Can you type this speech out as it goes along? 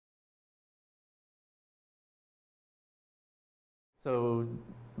So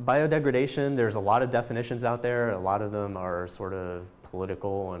biodegradation, there's a lot of definitions out there. A lot of them are sort of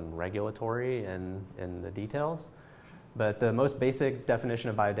political and regulatory in the details. But the most basic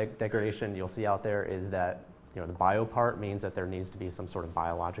definition of biodegradation you'll see out there is that the bio part means that there needs to be some sort of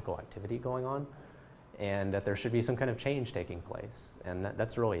biological activity going on and that there should be some kind of change taking place. And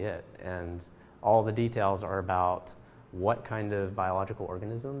that's really it. And all the details are about what kind of biological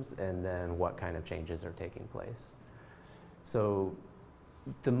organisms and then what kind of changes are taking place. So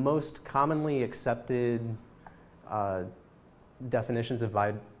the most commonly accepted definitions of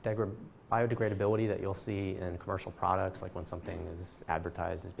biodegradability that you'll see in commercial products, like when something is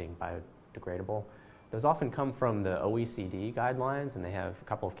advertised as being biodegradable, those often come from the OECD guidelines, and they have a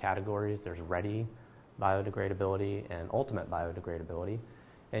couple of categories. There's ready biodegradability and ultimate biodegradability.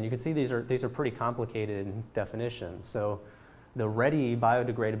 And you can see these are pretty complicated definitions. So the ready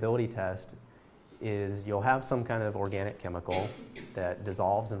biodegradability test is you'll have some kind of organic chemical that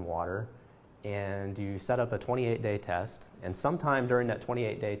dissolves in water, and you set up a 28-day test, and sometime during that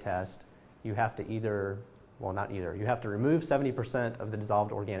 28-day test you have to you have to remove 70% of the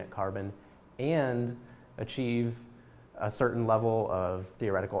dissolved organic carbon and achieve a certain level of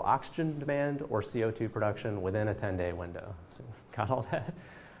theoretical oxygen demand or CO2 production within a 10-day window. So got all that?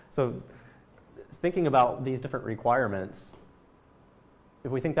 So thinking about these different requirements, if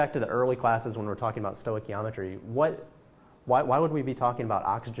we think back to the early classes when we were talking about stoichiometry, why would we be talking about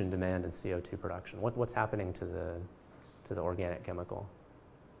oxygen demand and CO2 production? What's happening to the organic chemical?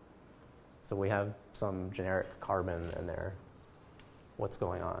 So we have some generic carbon in there. What's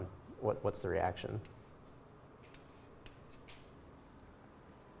going on? What's the reaction?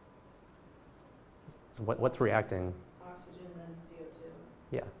 So what's reacting? Oxygen and CO2.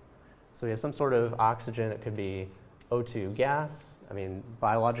 Yeah. So we have some sort of oxygen. It could be O2 gas. I mean,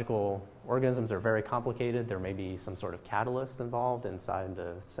 biological organisms are very complicated. There may be some sort of catalyst involved inside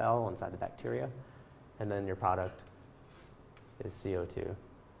the cell, inside the bacteria, and then your product is CO2.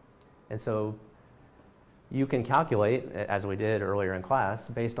 And so you can calculate, as we did earlier in class,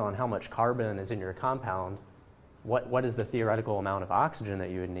 based on how much carbon is in your compound, what is the theoretical amount of oxygen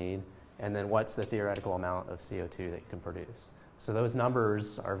that you would need, and then what's the theoretical amount of CO2 that you can produce. So those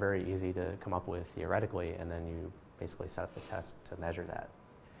numbers are very easy to come up with theoretically, and then you basically set up the test to measure that.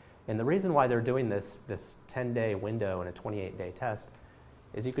 And the reason why they're doing this 10-day window and a 28-day test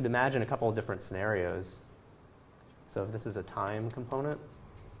is you could imagine a couple of different scenarios. So if this is a time component,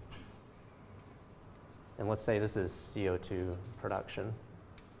 and let's say this is CO2 production.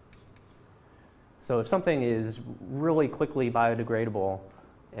 So if something is really quickly biodegradable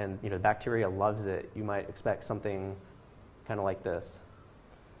and the bacteria loves it, you might expect something kind of like this.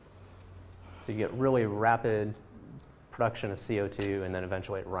 So you get really rapid production of CO2, and then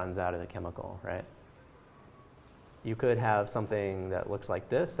eventually it runs out of the chemical, right? You could have something that looks like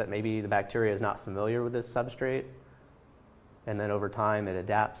this, that maybe the bacteria is not familiar with this substrate, and then over time it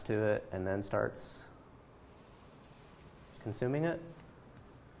adapts to it and then starts consuming it.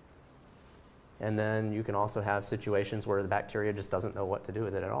 And then you can also have situations where the bacteria just doesn't know what to do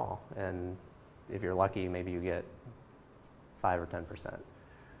with it at all. And if you're lucky, maybe you get 5 or 10%.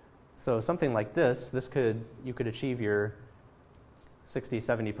 So something like this you could achieve your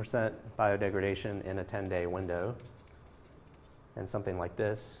 60–70% biodegradation in a 10-day window. And something like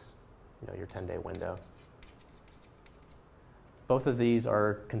this, your 10-day window. Both of these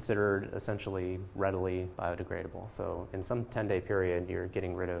are considered essentially readily biodegradable. So in some 10-day period, you're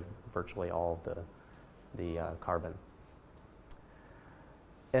getting rid of virtually all of the carbon.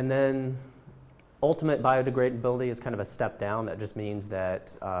 And then ultimate biodegradability is kind of a step down. That just means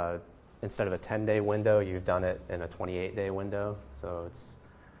that instead of a 10-day window, you've done it in a 28-day window. So it's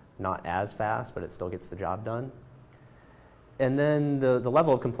not as fast, but it still gets the job done. And then the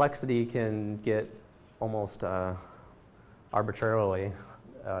level of complexity can get almost arbitrarily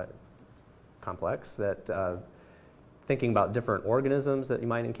complex, that thinking about different organisms that you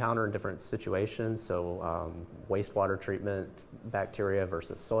might encounter in different situations, so wastewater treatment bacteria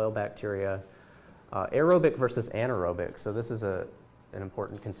versus soil bacteria, aerobic versus anaerobic. So this is an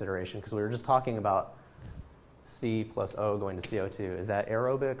important consideration, because we were just talking about C plus O going to CO2. Is that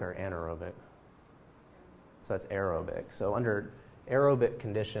aerobic or anaerobic? So that's aerobic. So under aerobic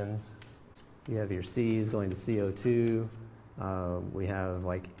conditions, you have your C's going to CO2. We have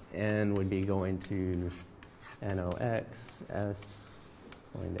like N would be going to NOx, S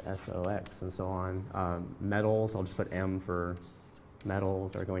going to SOx, and so on. Metals, I'll just put M for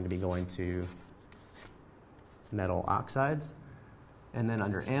metals, are going to be going to metal oxides. And then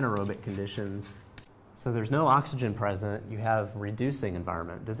under anaerobic conditions, so there's no oxygen present, you have reducing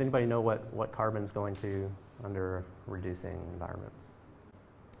environment. Does anybody know what carbon's going to under reducing environments.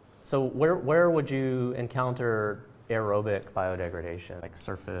 So where would you encounter aerobic biodegradation, like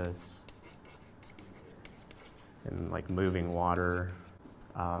surface and like moving water,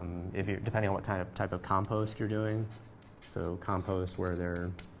 depending on what type of compost you're doing. So compost where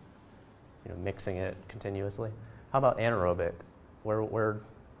they're mixing it continuously. How about anaerobic? Where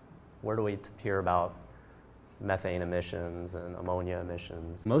do we hear about methane emissions and ammonia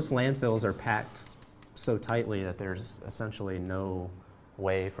emissions? Most landfills are packed so tightly that there's essentially no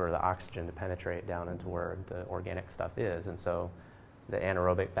way for the oxygen to penetrate down into where the organic stuff is, and so the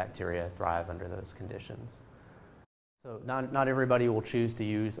anaerobic bacteria thrive under those conditions. So not everybody will choose to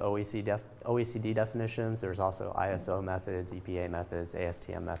use OECD definitions. There's also ISO methods, EPA methods,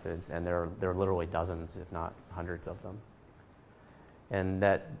 ASTM methods, and there are literally dozens, if not hundreds of them. And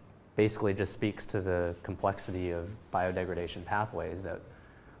that basically just speaks to the complexity of biodegradation pathways that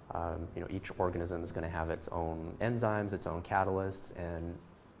each organism is going to have its own enzymes, its own catalysts, and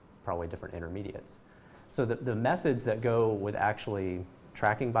probably different intermediates. So the methods that go with actually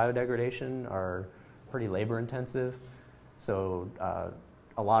tracking biodegradation are pretty labor intensive. So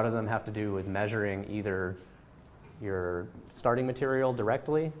a lot of them have to do with measuring either your starting material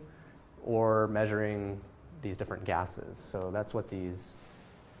directly or measuring these different gases. So that's what this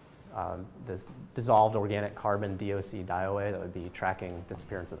dissolved organic carbon DOC dioA, that would be tracking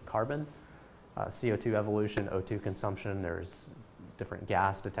disappearance of the carbon. CO2 evolution, O2 consumption, there's different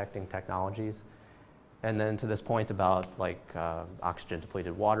gas detecting technologies. And then to this point about oxygen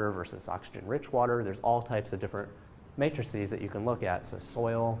depleted water versus oxygen rich water, there's all types of different matrices that you can look at. So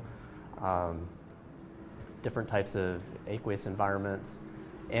soil, different types of aqueous environments.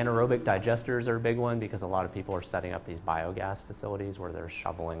 Anaerobic digesters are a big one because a lot of people are setting up these biogas facilities where they're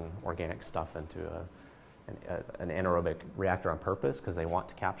shoveling organic stuff into an anaerobic reactor on purpose because they want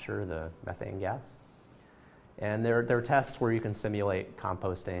to capture the methane gas. And there are tests where you can simulate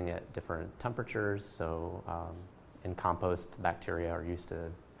composting at different temperatures. So in compost, bacteria are used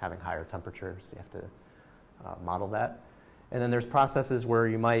to having higher temperatures. So you have to model that. And then there's processes where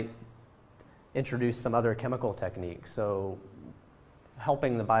you might introduce some other chemical techniques. So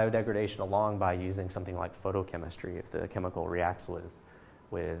helping the biodegradation along by using something like photochemistry if the chemical reacts with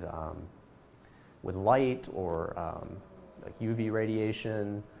light or like UV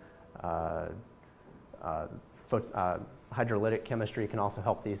radiation. Hydrolytic chemistry can also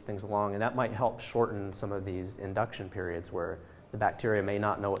help these things along, and that might help shorten some of these induction periods where the bacteria may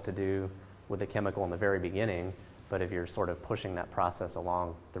not know what to do with the chemical in the very beginning, but if you're sort of pushing that process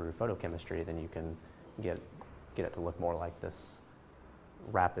along through photochemistry, then you can get it to look more like this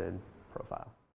rapid profile.